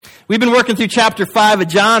We've been working through chapter 5 of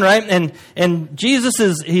John, right? And Jesus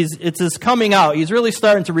it's his coming out. He's really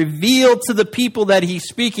starting to reveal to the people that he's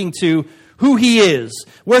speaking to who he is,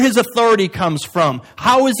 where his authority comes from,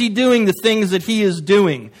 how is he doing the things that he is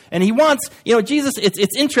doing. And he wants, Jesus,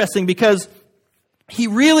 it's interesting because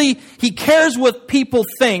he cares what people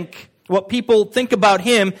think about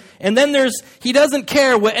him, and then he doesn't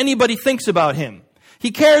care what anybody thinks about him. He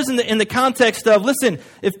cares in the context of, listen,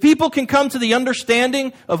 if people can come to the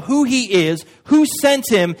understanding of who he is, who sent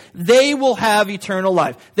him, they will have eternal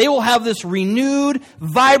life. They will have this renewed,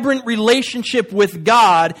 vibrant relationship with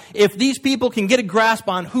God if these people can get a grasp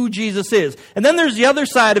on who Jesus is. And then there's the other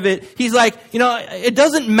side of it. He's like, it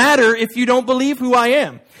doesn't matter if you don't believe who I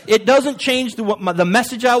am. It doesn't change the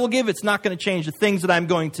message I will give. It's not going to change the things that I'm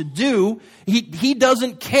going to do. He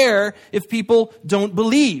doesn't care if people don't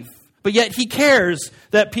believe. But yet he cares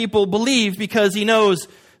that people believe because he knows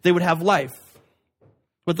they would have life.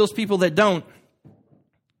 But those people that don't,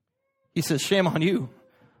 he says, shame on you.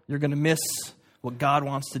 You're going to miss what God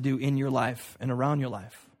wants to do in your life and around your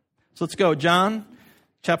life. So let's go. John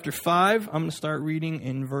chapter 5. I'm going to start reading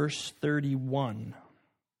in verse 31.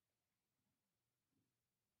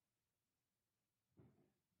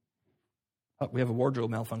 Oh, we have a wardrobe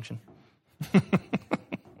malfunction.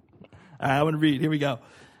 I want to read. Here we go.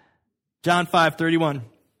 John 5:31.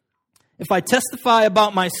 If I testify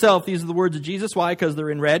about myself, these are the words of Jesus. Why? Because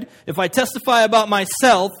they're in red. If I testify about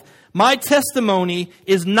myself, my testimony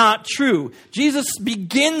is not true. Jesus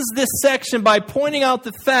begins this section by pointing out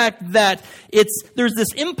the fact that there's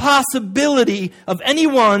this impossibility of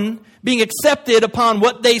anyone being accepted upon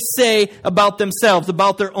what they say about themselves,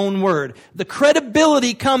 about their own word. The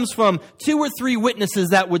credibility comes from 2 or 3 witnesses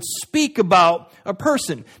that would speak about a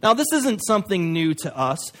person. Now, this isn't something new to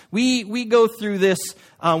us. We go through this,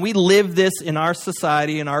 we live this in our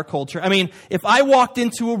society, in our culture. I mean, if I walked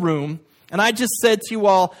into a room and I just said to you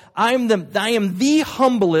all, I am the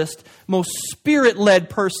humblest, most spirit-led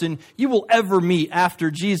person you will ever meet after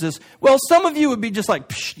Jesus. Well, some of you would be just like,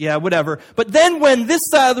 psh, yeah, whatever. But then when this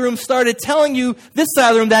side of the room started telling you, this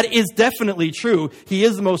side of the room, that is definitely true. He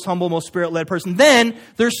is the most humble, most spirit-led person. Then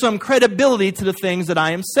there's some credibility to the things that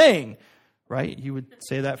I am saying. Right? You would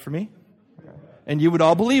say that for me? And you would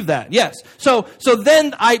all believe that. Yes. So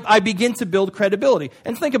then I begin to build credibility.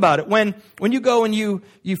 And think about it. When you go and you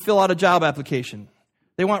fill out a job application,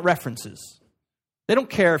 they want references. They don't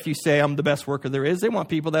care if you say I'm the best worker there is. They want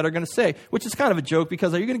people that are going to say, which is kind of a joke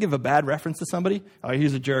because are you going to give a bad reference to somebody? Oh,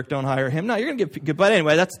 he's a jerk. Don't hire him. No, you're going to give good. But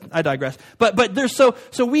anyway, I digress. But there's so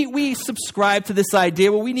we subscribe to this idea.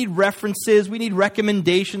 Well, we need references. We need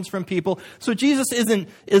recommendations from people. So Jesus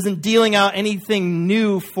isn't dealing out anything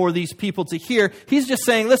new for these people to hear. He's just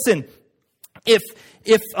saying, listen, if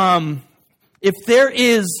I'm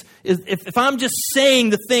just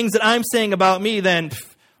saying the things that I'm saying about me, then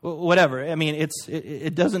whatever. I mean,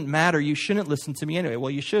 it doesn't matter. You shouldn't listen to me anyway. Well,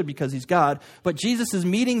 you should because he's God. But Jesus is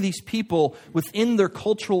meeting these people within their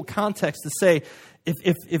cultural context to say,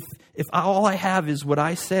 if all I have is what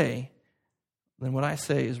I say, then what I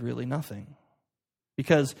say is really nothing.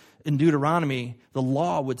 Because in Deuteronomy, the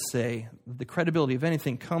law would say the credibility of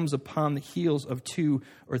anything comes upon the heels of 2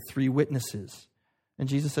 or 3 witnesses. And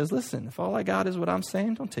Jesus says, listen, if all I got is what I'm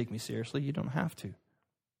saying, don't take me seriously. You don't have to.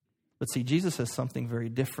 But see, Jesus has something very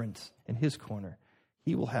different in his corner.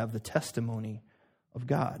 He will have the testimony of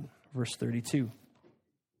God. Verse 32.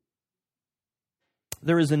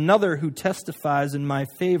 There is another who testifies in my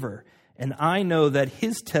favor, and I know that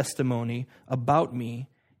his testimony about me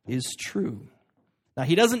is true. Now,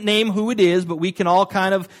 he doesn't name who it is, but we can all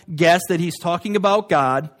kind of guess that he's talking about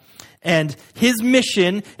God. And his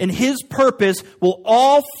mission and his purpose will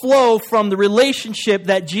all flow from the relationship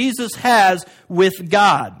that Jesus has with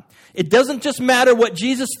God. It doesn't just matter what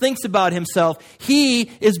Jesus thinks about himself. He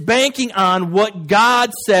is banking on what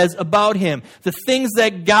God says about him. The things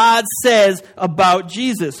that God says about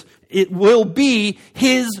Jesus. It will be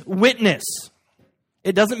his witness.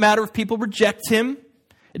 It doesn't matter if people reject him.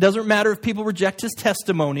 It doesn't matter if people reject his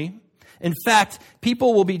testimony. In fact,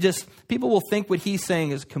 people will think what he's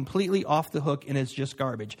saying is completely off the hook and it's just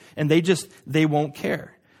garbage. And they won't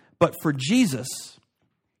care. But for Jesus,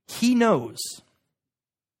 he knows.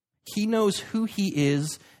 He knows who he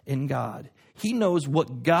is in God. He knows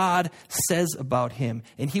what God says about him.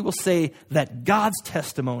 And he will say that God's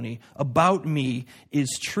testimony about me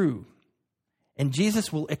is true. And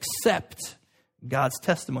Jesus will accept God's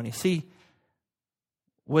testimony. See,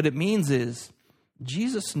 what it means is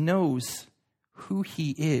Jesus knows who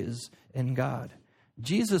he is in God.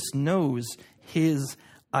 Jesus knows his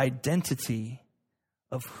identity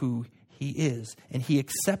of who he is. And he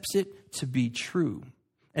accepts it to be true.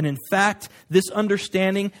 And in fact, this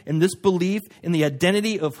understanding and this belief in the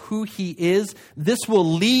identity of who he is, this will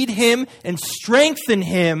lead him and strengthen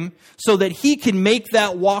him so that he can make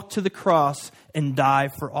that walk to the cross and die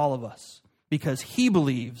for all of us. Because he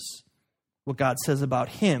believes what God says about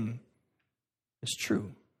him is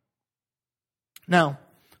true. Now,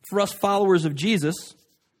 for us followers of Jesus,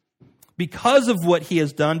 because of what he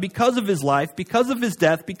has done, because of his life, because of his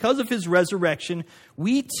death, because of his resurrection,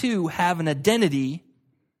 we too have an identity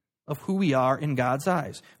of who we are in God's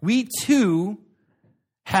eyes. We too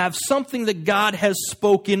have something that God has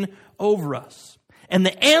spoken over us. And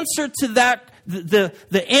the answer to that, the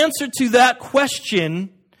answer to that question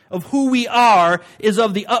of who we are is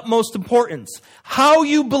of the utmost importance. How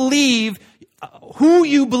you believe, who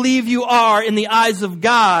you believe you are in the eyes of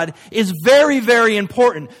God is very, very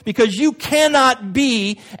important, because you cannot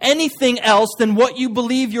be anything else than what you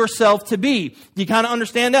believe yourself to be. Do you kind of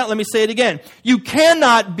understand that? Let me say it again. You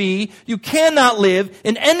cannot live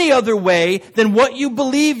in any other way than what you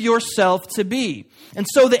believe yourself to be. And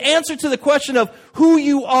so the answer to the question of who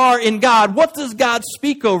you are in God, what does God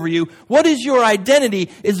speak over you, what is your identity,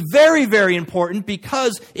 is very, very important,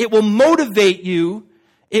 because it will motivate you.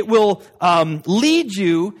 It will lead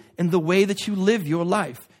you in the way that you live your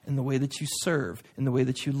life, in the way that you serve, in the way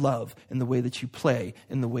that you love, in the way that you play,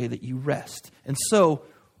 in the way that you rest. And so,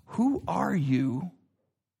 who are you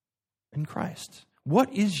in Christ?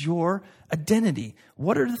 What is your identity?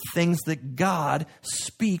 What are the things that God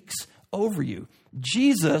speaks over you?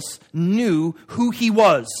 Jesus knew who he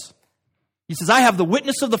was. He says, I have the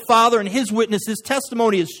witness of the Father, and his witness, his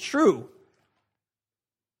testimony is true.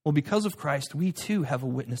 Well, because of Christ, we too have a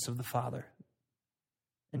witness of the Father,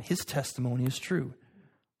 and his testimony is true.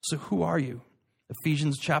 So who are you?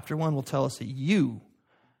 Ephesians chapter 1 will tell us that you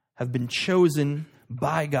have been chosen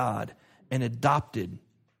by God and adopted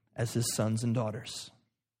as his sons and daughters.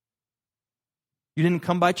 You didn't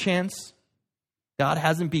come by chance. God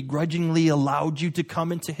hasn't begrudgingly allowed you to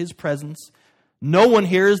come into his presence. No one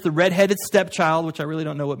here is the redheaded stepchild, which I really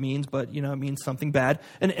don't know what it means, but it means something bad.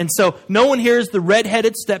 And so no one here is the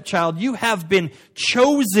redheaded stepchild. You have been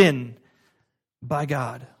chosen by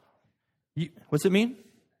God. What's it mean?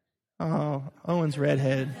 Oh, Owen's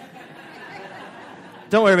redhead.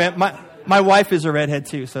 Don't worry about it. My wife is a redhead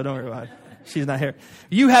too, so don't worry about it. She's not here.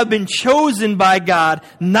 You have been chosen by God,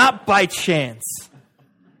 not by chance.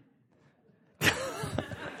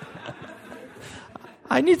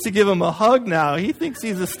 I need to give him a hug now. He thinks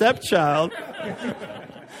he's a stepchild.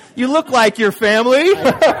 You look like your family.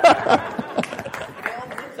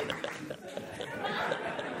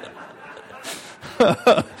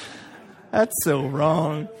 That's so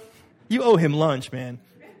wrong. You owe him lunch, man.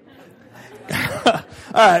 All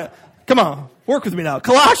right, come on. Work with me now.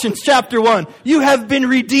 Colossians chapter 1. You have been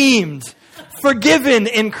redeemed, forgiven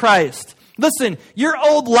in Christ. Listen, your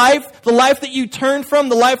old life, the life that you turned from,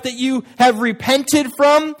 the life that you have repented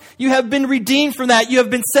from, you have been redeemed from that. You have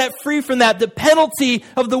been set free from that. The penalty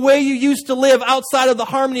of the way you used to live outside of the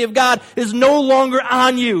harmony of God is no longer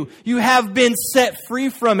on you. You have been set free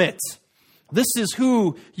from it. This is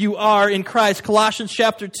who you are in Christ. Colossians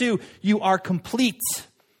chapter 2, you are complete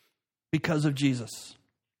because of Jesus.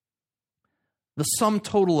 The sum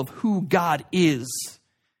total of who God is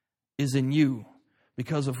in you,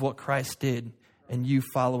 because of what Christ did and you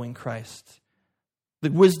following Christ. The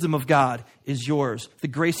wisdom of God is yours. The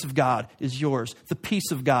grace of God is yours. The peace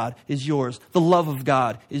of God is yours. The love of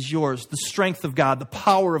God is yours. The strength of God, the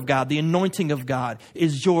power of God, the anointing of God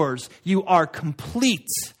is yours. You are complete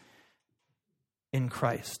in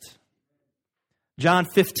Christ. John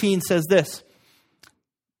 15 says this,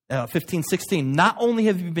 15:16, not only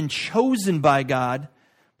have you been chosen by God,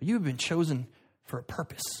 but you have been chosen for a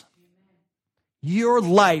purpose. Your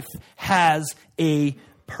life has a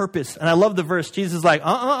purpose. And I love the verse. Jesus is like,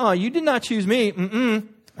 you did not choose me. And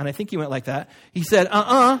I think he went like that. He said,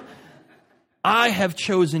 I have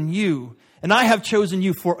chosen you. And I have chosen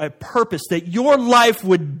you for a purpose, that your life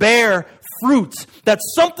would bear fruit, that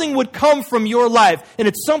something would come from your life. And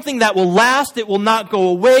it's something that will last. It will not go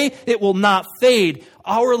away. It will not fade.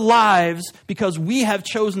 Our lives, because we have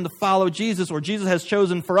chosen to follow Jesus, or Jesus has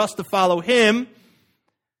chosen for us to follow him,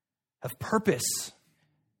 have purpose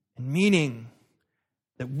and meaning,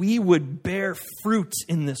 that we would bear fruit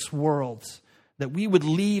in this world, that we would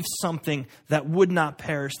leave something that would not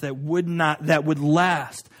perish, that would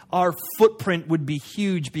last. Our footprint would be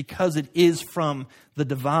huge because it is from the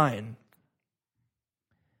divine.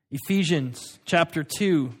 Ephesians chapter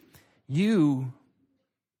 2, you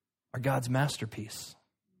are God's masterpiece.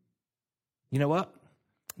 You know what?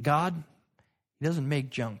 God, he doesn't make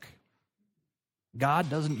junk. God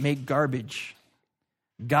doesn't make garbage.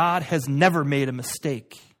 God has never made a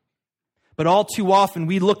mistake. But all too often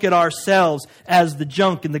we look at ourselves as the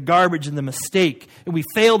junk and the garbage and the mistake, and we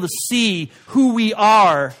fail to see who we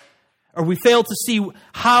are, or we fail to see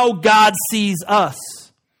how God sees us.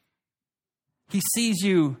 He sees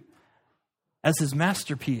you as his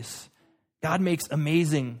masterpiece. God makes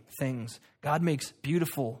amazing things. God makes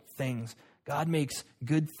beautiful things. God makes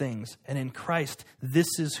good things. And in Christ, this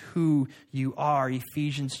is who you are.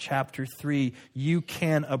 Ephesians chapter 3. You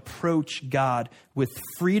can approach God with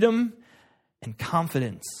freedom and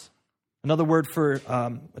confidence. Another word for,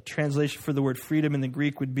 a translation for the word freedom in the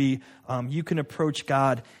Greek would be, you can approach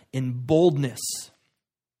God in boldness.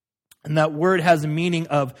 And that word has a meaning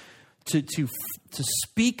of to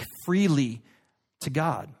speak freely to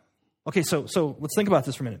God. Okay, so let's think about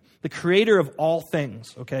this for a minute. The creator of all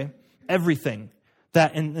things, okay? Everything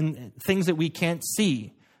that and things that we can't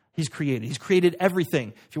see, he's created. He's created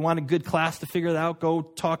everything. If you want a good class to figure that out, go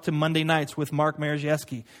talk to Monday nights with Mark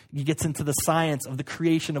Marziewski. He gets into the science of the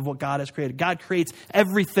creation of what God has created. God creates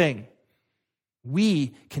everything.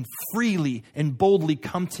 We can freely and boldly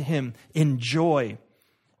come to him in joy.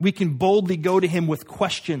 We can boldly go to him with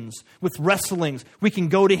questions, with wrestlings. We can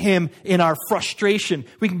go to him in our frustration.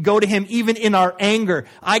 We can go to him even in our anger.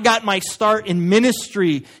 I got my start in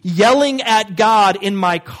ministry yelling at God in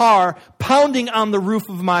my car, pounding on the roof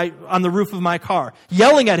of my car,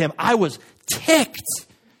 yelling at him. I was ticked.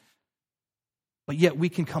 But yet we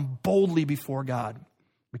can come boldly before God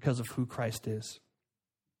because of who Christ is.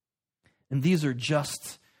 And these are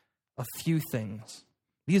just a few things.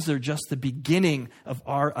 These are just the beginning of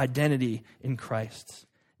our identity in Christ.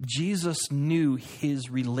 Jesus knew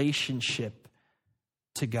his relationship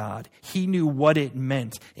to God. He knew what it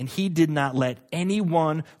meant, and he did not let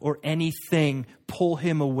anyone or anything pull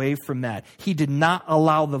him away from that. He did not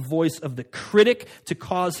allow the voice of the critic to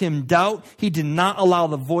cause him doubt. He did not allow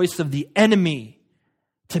the voice of the enemy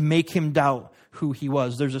to make him doubt who he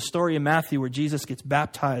was. There's a story in Matthew where Jesus gets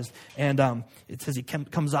baptized, and it says he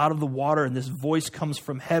comes out of the water, and this voice comes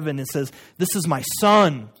from heaven and says, "This is my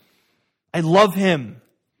son. I love him.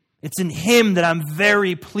 It's in him that I'm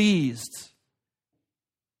very pleased."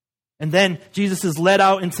 And then Jesus is led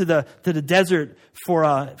out into the desert for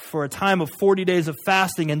a time of 40 days of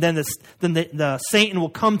fasting, and then the Satan will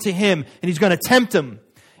come to him, and he's going to tempt him.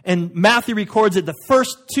 And Matthew records that the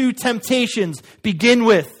first two temptations begin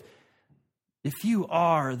with, "If you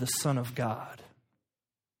are the Son of God,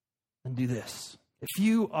 then do this." If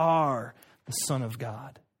you are the Son of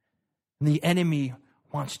God. And the enemy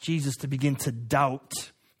wants Jesus to begin to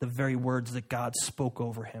doubt the very words that God spoke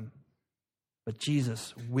over him. But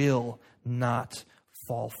Jesus will not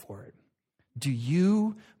fall for it. Do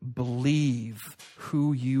you believe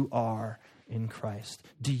who you are in Christ?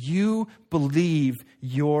 Do you believe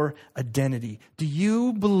your identity? Do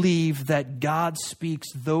you believe that God speaks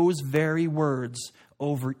those very words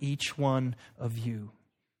over each one of you?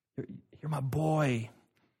 You're my boy.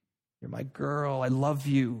 You're my girl. I love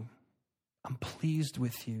you. I'm pleased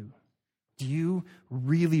with you. Do you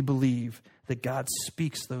really believe that God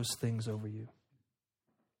speaks those things over you?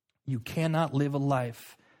 You cannot live a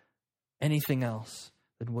life anything else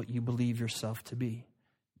than what you believe yourself to be.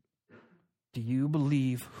 Do you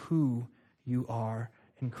believe who you are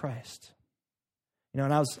in Christ? You know,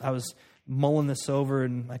 and I was mulling this over,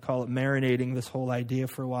 and I call it marinating this whole idea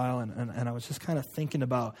for a while, and I was just kind of thinking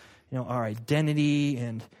about, you know, our identity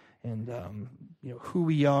and you know, who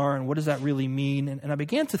we are and what does that really mean. And I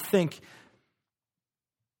began to think,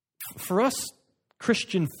 for us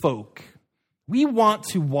Christian folk, we want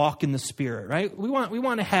to walk in the Spirit, right? We want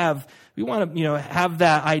to have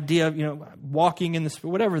that idea of, you know, walking in the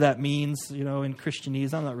Spirit, whatever that means, you know, in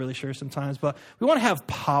Christianese. I'm not really sure sometimes, but we want to have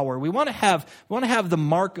power. We want to have the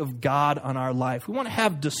mark of God on our life. We want to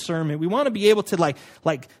have discernment. We want to be able to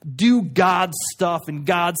like do God's stuff and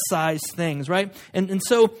God-sized things, right? And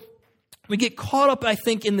so we get caught up, I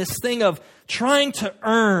think, in this thing of trying to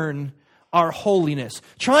earn our holiness,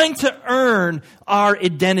 trying to earn our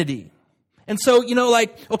identity. And so, you know,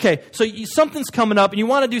 like, okay, so something's coming up and you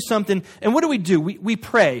want to do something, and what do? We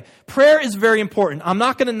pray. Prayer is very important. I'm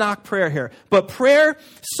not going to knock prayer here, but prayer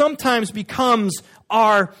sometimes becomes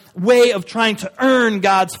our way of trying to earn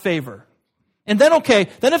God's favor. And then, okay,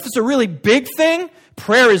 then if it's a really big thing,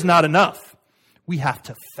 prayer is not enough. We have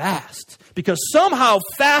to fast, because somehow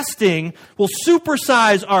fasting will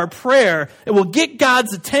supersize our prayer. It will get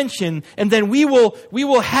God's attention, and then we will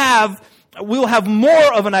have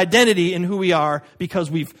more of an identity in who we are because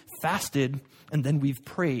we've fasted and then we've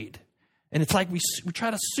prayed. And it's like we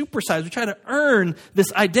try to supersize, we try to earn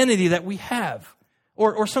this identity that we have.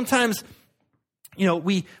 Or sometimes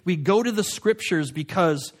we go to the scriptures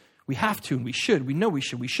because we have to, and we should. We know we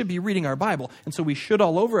should. We should be reading our Bible, and so we should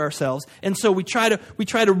all over ourselves. And so we try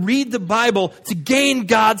to read the Bible to gain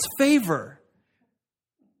God's favor.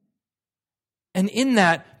 And in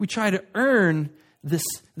that, we try to earn this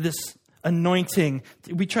anointing.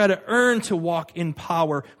 We try to earn to walk in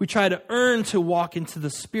power. We try to earn to walk into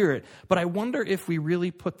the Spirit. But I wonder if we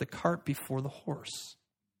really put the cart before the horse.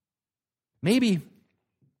 Maybe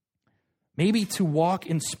to walk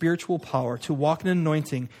in spiritual power, to walk in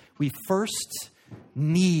anointing, we first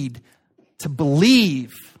need to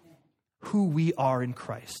believe who we are in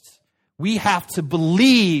Christ. We have to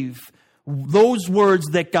believe those words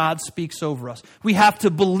that God speaks over us. We have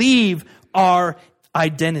to believe our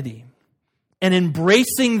identity. And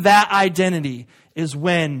embracing that identity is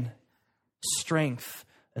when strength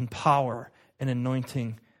and power and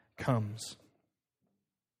anointing comes.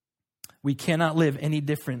 We cannot live any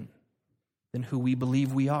different than who we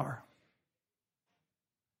believe we are.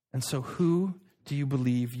 And so who do you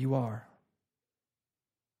believe you are?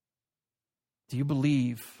 Do you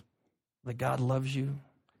believe that God loves you?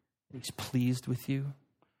 That He's pleased with you?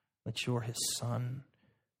 That you're His son?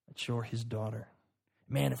 That you're His daughter?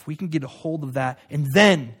 Man, if we can get a hold of that, and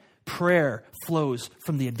then prayer flows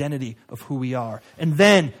from the identity of who we are. And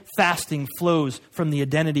then fasting flows from the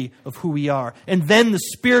identity of who we are. And then the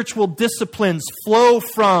spiritual disciplines flow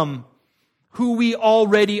from who we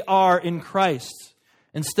already are in Christ,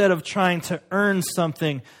 instead of trying to earn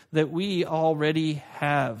something that we already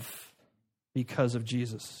have because of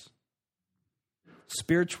Jesus.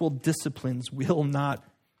 Spiritual disciplines will not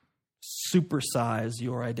supersize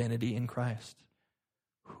your identity in Christ.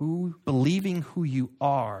 Believing who you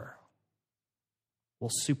are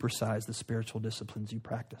will supersize the spiritual disciplines you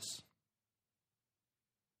practice.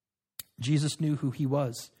 Jesus knew who He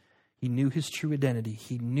was. He knew His true identity.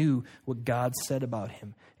 He knew what God said about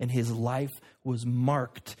Him. And His life was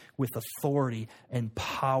marked with authority and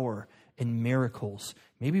power and miracles.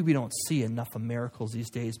 Maybe we don't see enough of miracles these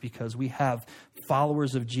days because we have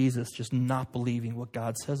followers of Jesus just not believing what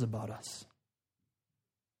God says about us.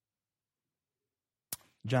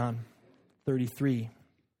 John 33.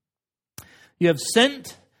 You have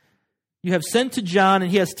sent to John,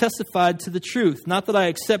 and he has testified to the truth. Not that I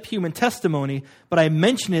accept human testimony, but I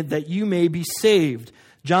mention it that you may be saved.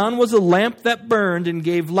 John was a lamp that burned and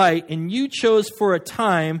gave light, and you chose for a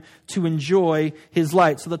time to enjoy his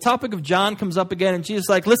light. So the topic of John comes up again, and Jesus is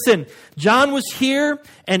like, listen, John was here,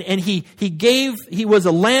 and he was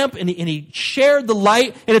a lamp, and he shared the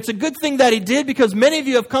light, and it's a good thing that he did, because many of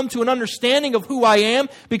you have come to an understanding of who I am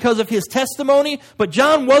because of his testimony, but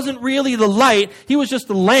John wasn't really the light. He was just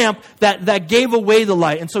the lamp that gave away the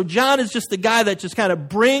light. And so John is just the guy that just kind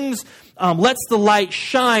of lets the light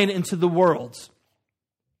shine into the world.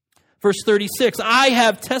 Verse 36, I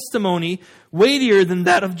have testimony weightier than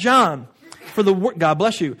that of John. God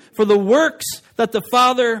bless you. For the works that the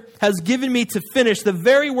Father has given me to finish, the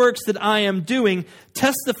very works that I am doing,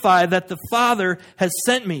 testify that the Father has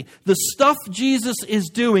sent me. The stuff Jesus is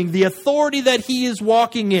doing, the authority that He is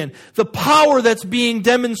walking in, the power that's being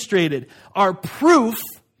demonstrated, are proof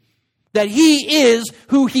that He is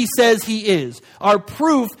who He says He is. Are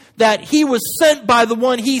proof that He was sent by the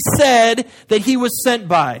one He said that He was sent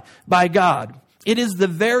by God. It is the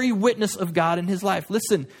very witness of God in His life.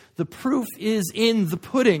 Listen, the proof is in the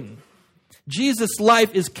pudding. Jesus'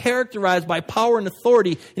 life is characterized by power and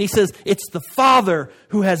authority. And He says, it's the Father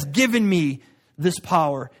who has given me this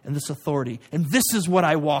power and this authority. And this is what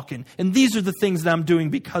I walk in. And these are the things that I'm doing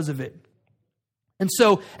because of it. And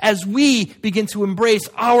so as we begin to embrace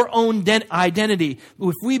our own identity,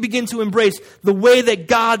 if we begin to embrace the way that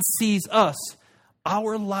God sees us,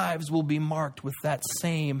 our lives will be marked with that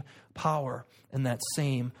same power and that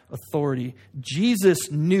same authority.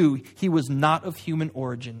 Jesus knew He was not of human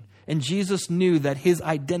origin. And Jesus knew that His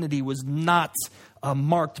identity was not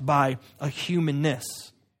marked by a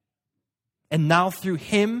humanness. And now through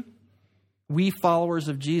Him, we followers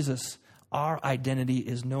of Jesus, our identity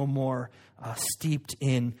is no more steeped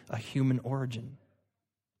in a human origin.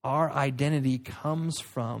 Our identity comes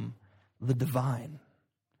from the divine.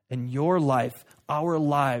 And your life, our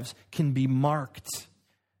lives, can be marked,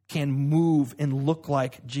 can move and look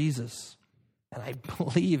like Jesus. And I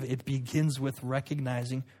believe it begins with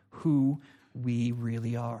recognizing who we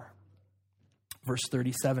really are. Verse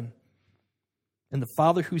 37. And the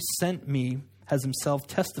Father who sent me has Himself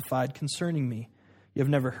testified concerning me. You have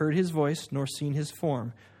never heard His voice, nor seen His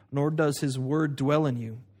form, nor does His word dwell in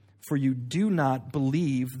you, for you do not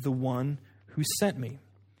believe the one who sent me.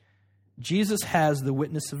 Jesus has the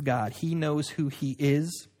witness of God. He knows who He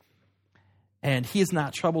is, And he is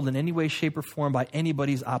not troubled in any way, shape, or form by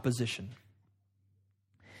anybody's opposition.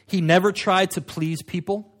 He never tried to please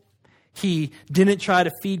people. He didn't try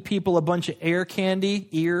to feed people a bunch of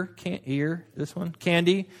candy,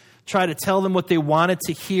 try to tell them what they wanted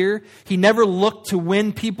to hear. He never looked to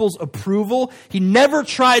win people's approval. He never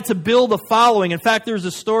tried to build a following. In fact, there's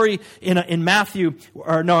a story in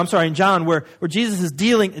John, where Jesus is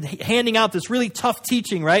handing out this really tough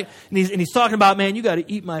teaching, right? And he's talking about, man, you got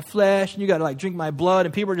to eat my flesh and you got to drink my blood.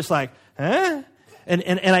 And people are just like, huh?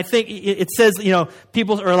 And I think it says,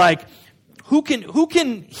 people are like, who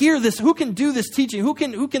can hear this? Who can do this teaching? Who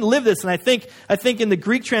can live this? And I think in the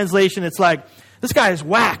Greek translation, it's like, this guy is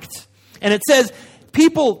whacked. And it says,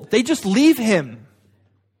 people, they just leave him.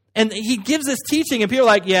 And he gives this teaching, and people are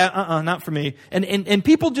like, yeah, not for me. And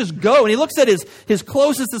people just go. And he looks at his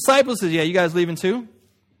closest disciples and says, yeah, you guys leaving too?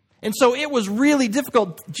 And so it was really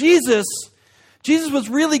difficult. Jesus was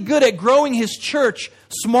really good at growing his church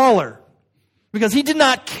smaller. Because he did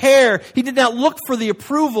not care. He did not look for the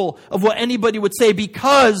approval of what anybody would say,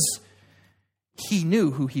 because he knew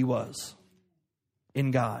who he was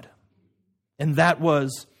in God. And that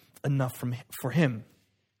was enough for him.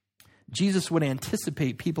 Jesus would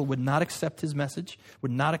anticipate people would not accept his message,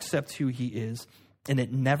 would not accept who he is, and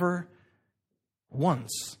it never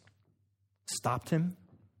once stopped him.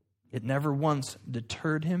 It never once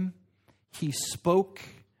deterred him. He spoke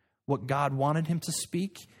what God wanted him to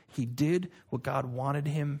speak. He did what God wanted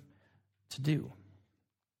him to do.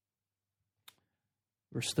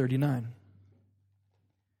 Verse 39.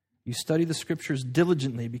 You study the scriptures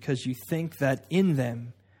diligently because you think that in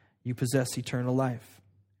them you possess eternal life.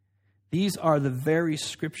 These are the very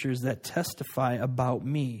scriptures that testify about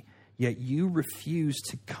me, yet you refuse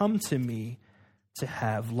to come to me to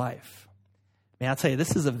have life. Man, I'll tell you,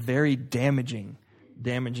 this is a very damaging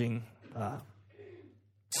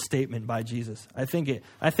statement by Jesus. I think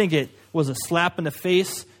it was a slap in the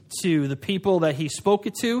face to the people that he spoke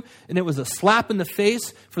it to, and it was a slap in the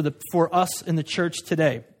face for us in the church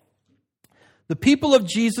today. The people of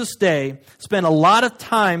Jesus' day spent a lot of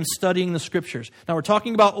time studying the scriptures. Now, we're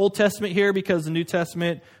talking about Old Testament here because the New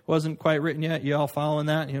Testament wasn't quite written yet. You all following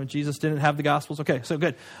that? Jesus didn't have the Gospels. Okay, so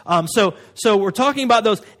good. So we're talking about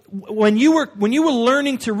those. When you were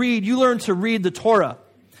learning to read, you learned to read the Torah.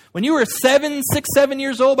 When you were 7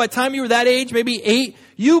 years old, by the time you were that age, maybe 8,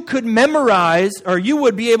 you could memorize, or you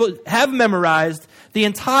would be able to have memorized the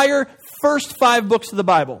entire first 5 books of the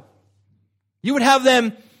Bible. You would have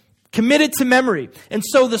them committed to memory. And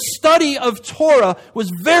so the study of Torah was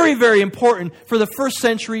very, very important for the first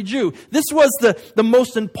century Jew. This was the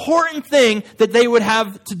most important thing that they would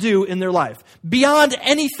have to do in their life, beyond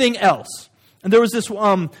anything else. And there was this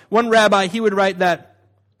one rabbi, he would write that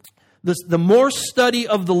the more study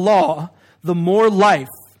of the law, the more life.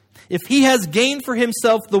 If he has gained for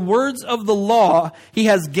himself the words of the law, he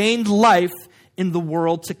has gained life in the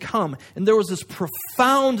world to come. And there was this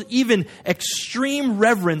profound, even extreme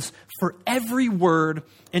reverence for every word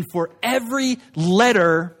and for every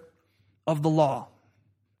letter of the law.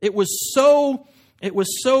 It was so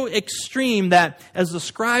extreme that as the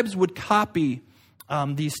scribes would copy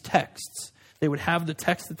these texts, they would have the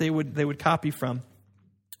text that they would copy from,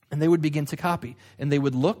 and they would begin to copy. And they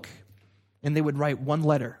would look, and they would write one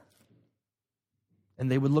letter. And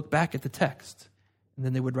they would look back at the text, and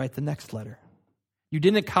then they would write the next letter. You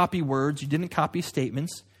didn't copy words. You didn't copy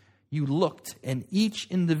statements. You looked, and each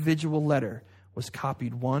individual letter was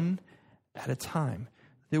copied one at a time.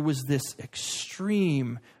 There was this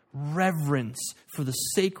extreme reverence for the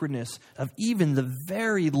sacredness of even the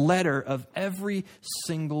very letter of every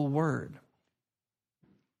single word.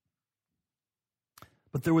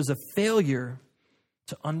 But there was a failure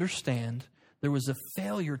to understand. There was a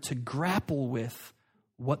failure to grapple with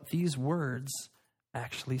what these words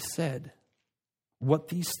actually said. What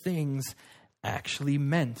these things actually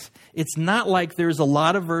meant. It's not like there's a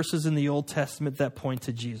lot of verses in the Old Testament that point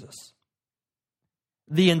to Jesus.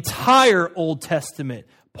 The entire Old Testament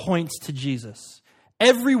points to Jesus.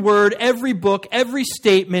 Every word, every book, every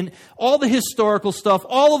statement, all the historical stuff,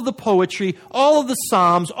 all of the poetry, all of the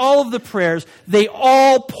Psalms, all of the prayers, they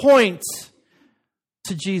all point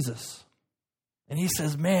to Jesus. And he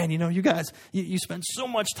says, man, you guys, you spend so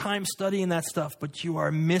much time studying that stuff, but you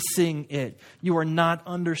are missing it. You are not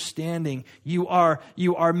understanding. You are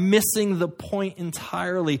missing the point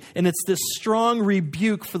entirely. And it's this strong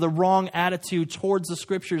rebuke for the wrong attitude towards the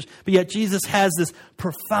scriptures. But yet Jesus has this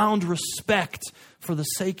profound respect for the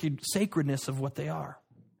sacredness of what they are.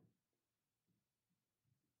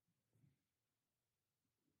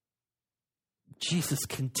 Jesus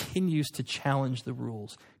continues to challenge the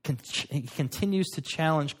rules. He continues to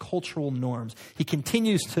challenge cultural norms. He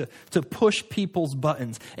continues to push people's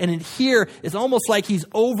buttons. And in here, it's almost like he's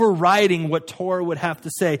overriding what Torah would have to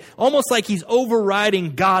say. Almost like he's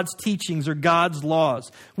overriding God's teachings or God's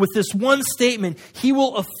laws. With this one statement, he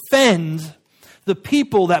will offend the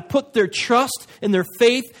people that put their trust and their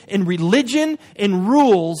faith in religion and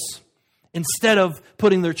rules instead of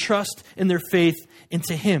putting their trust and their faith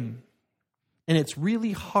into him. And it's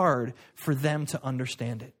really hard for them to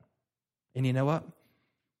understand it. And you know what?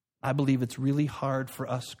 I believe it's really hard for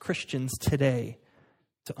us Christians today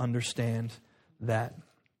to understand that.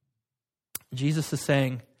 Jesus is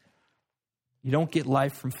saying, you don't get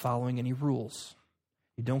life from following any rules.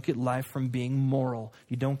 You don't get life from being moral.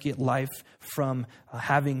 You don't get life from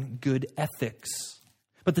having good ethics.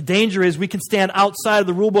 But the danger is we can stand outside of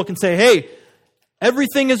the rule book and say, hey,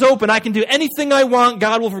 everything is open. I can do anything I want.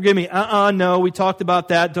 God will forgive me. No, we talked about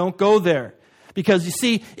that. Don't go there. Because you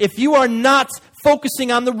see, if you are not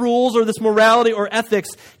focusing on the rules or this morality or ethics,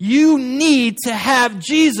 you need to have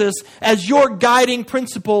Jesus as your guiding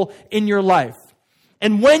principle in your life.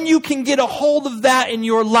 And when you can get a hold of that in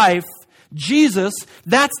your life, Jesus,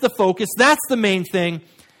 that's the focus, that's the main thing,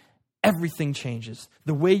 everything changes.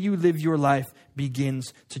 The way you live your life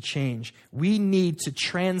begins to change. We need to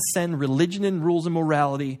transcend religion and rules and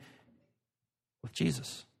morality with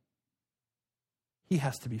Jesus. He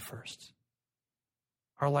has to be first.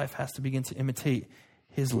 Our life has to begin to imitate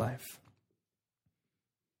his life.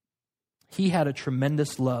 He had a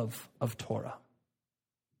tremendous love of Torah.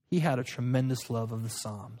 He had a tremendous love of the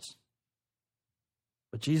Psalms.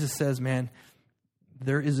 But Jesus says, man,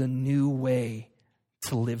 there is a new way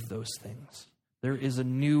to live those things. There is a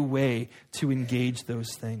new way to engage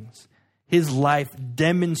those things. His life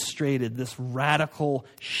demonstrated this radical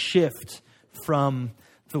shift from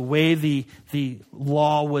the way the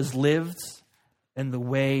law was lived and the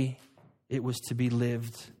way it was to be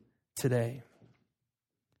lived today.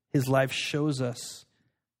 His life shows us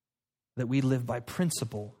that we live by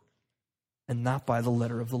principle and not by the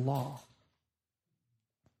letter of the law.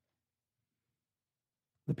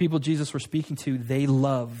 The people Jesus was speaking to, they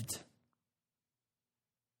loved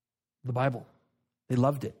the Bible. They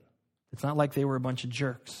loved it. It's not like they were a bunch of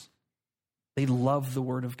jerks. They loved the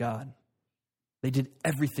Word of God. They did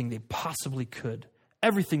everything they possibly could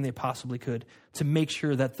to make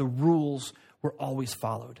sure that the rules were always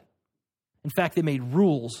followed. In fact, they made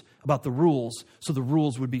rules about the rules so the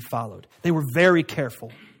rules would be followed. They were very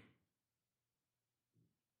careful.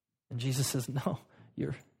 And Jesus says, no,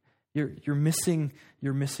 you're missing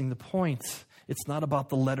the point. It's not about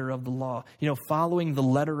the letter of the law. You know, following the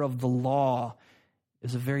letter of the law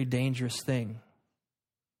is a very dangerous thing.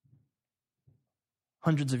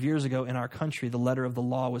 Hundreds of years ago in our country, the letter of the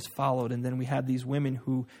law was followed, and then we had these women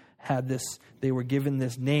who had this, they were given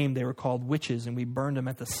this name, they were called witches, and we burned them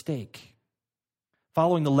at the stake.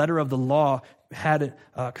 Following the letter of the law had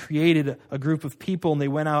created a group of people, and they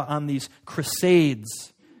went out on these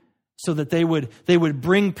crusades so that they would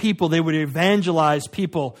bring people, they would evangelize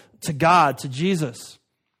people to God, to Jesus.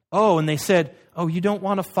 Oh, and they said, oh, you don't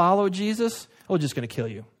want to follow Jesus? Oh, we're just going to kill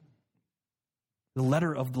you. The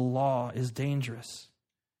letter of the law is dangerous.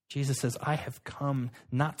 Jesus says, I have come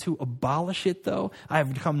not to abolish it, though. I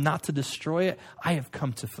have come not to destroy it. I have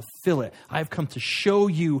come to fulfill it. I have come to show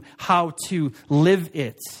you how to live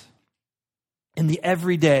it in the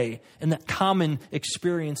everyday, in the common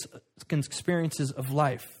experiences of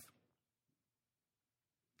life.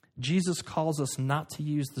 Jesus calls us not to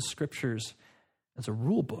use the scriptures as a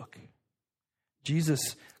rule book.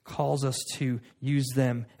 Jesus calls us to use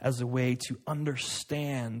them as a way to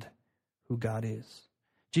understand who God is.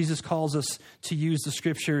 Jesus calls us to use the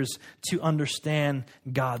scriptures to understand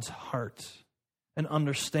God's heart and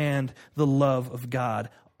understand the love of God,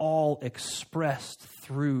 all expressed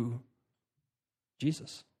through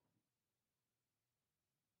Jesus.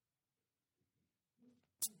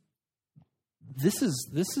 This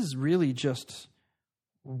is really just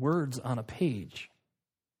words on a page.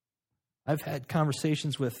 I've had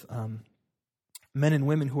conversations with men and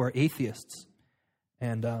women who are atheists,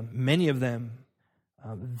 and many of them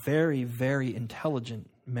very, very intelligent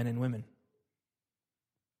men and women.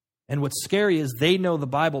 And what's scary is they know the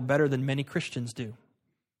Bible better than many Christians do,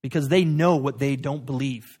 because they know what they don't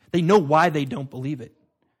believe. They know why they don't believe it.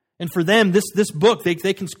 And for them, this book,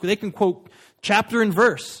 they can quote chapter and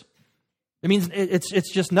verse. It means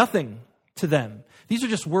it's just nothing to them. These are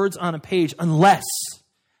just words on a page, unless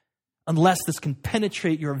this can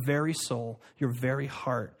penetrate your very soul, your very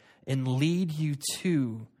heart, and lead you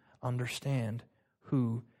to understand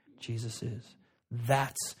who Jesus is.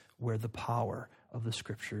 That's where the power of the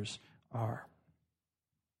Scriptures are.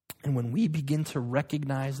 And when we begin to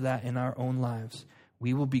recognize that in our own lives,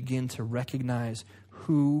 we will begin to recognize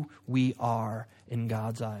who we are in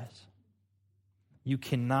God's eyes. You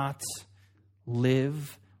cannot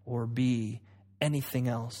live or be anything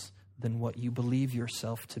else than what you believe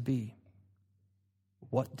yourself to be.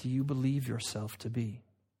 What do you believe yourself to be?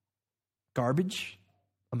 Garbage?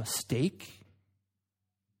 A mistake?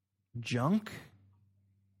 Junk?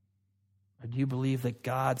 Or do you believe that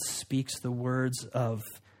God speaks the words of,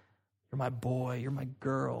 "You're my boy, you're my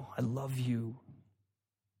girl, I love you,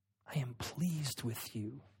 I am pleased with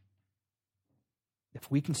you"? If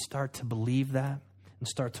we can start to believe that and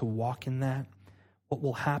start to walk in that, what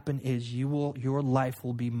will happen is your life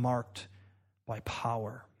will be marked by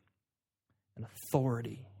power and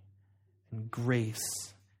authority and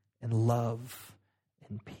grace and love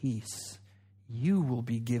and peace. You will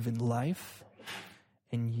be given life,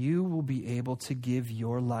 and you will be able to give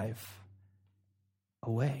your life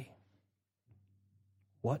away.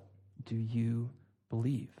 What do you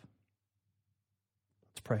believe?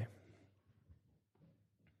 Let's pray.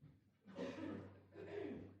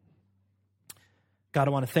 God,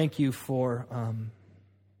 I want to thank you for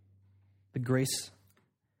the grace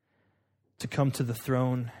to come to the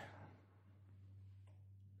throne.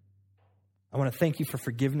 I want to thank you for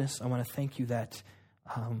forgiveness. I want to thank you that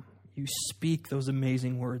you speak those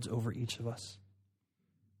amazing words over each of us.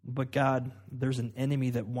 But God, there's an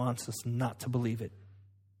enemy that wants us not to believe it.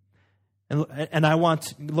 And I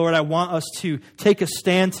want us to take a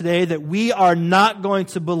stand today that we are not going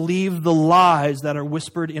to believe the lies that are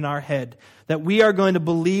whispered in our head. That we are going to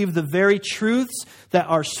believe the very truths that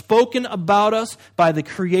are spoken about us by the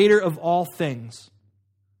Creator of all things.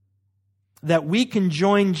 That we can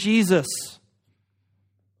join Jesus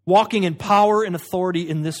walking in power and authority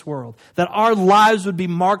in this world. That our lives would be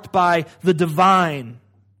marked by the divine.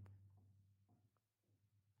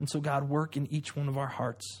 And so God, work in each one of our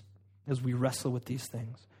hearts as we wrestle with these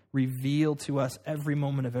things. Reveal to us every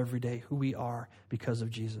moment of every day who we are because of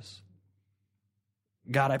Jesus.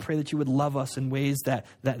 God, I pray that you would love us in ways that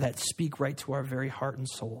speak right to our very heart and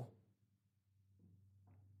soul.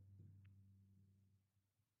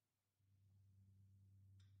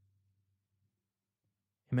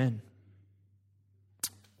 Amen.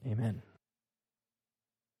 Amen.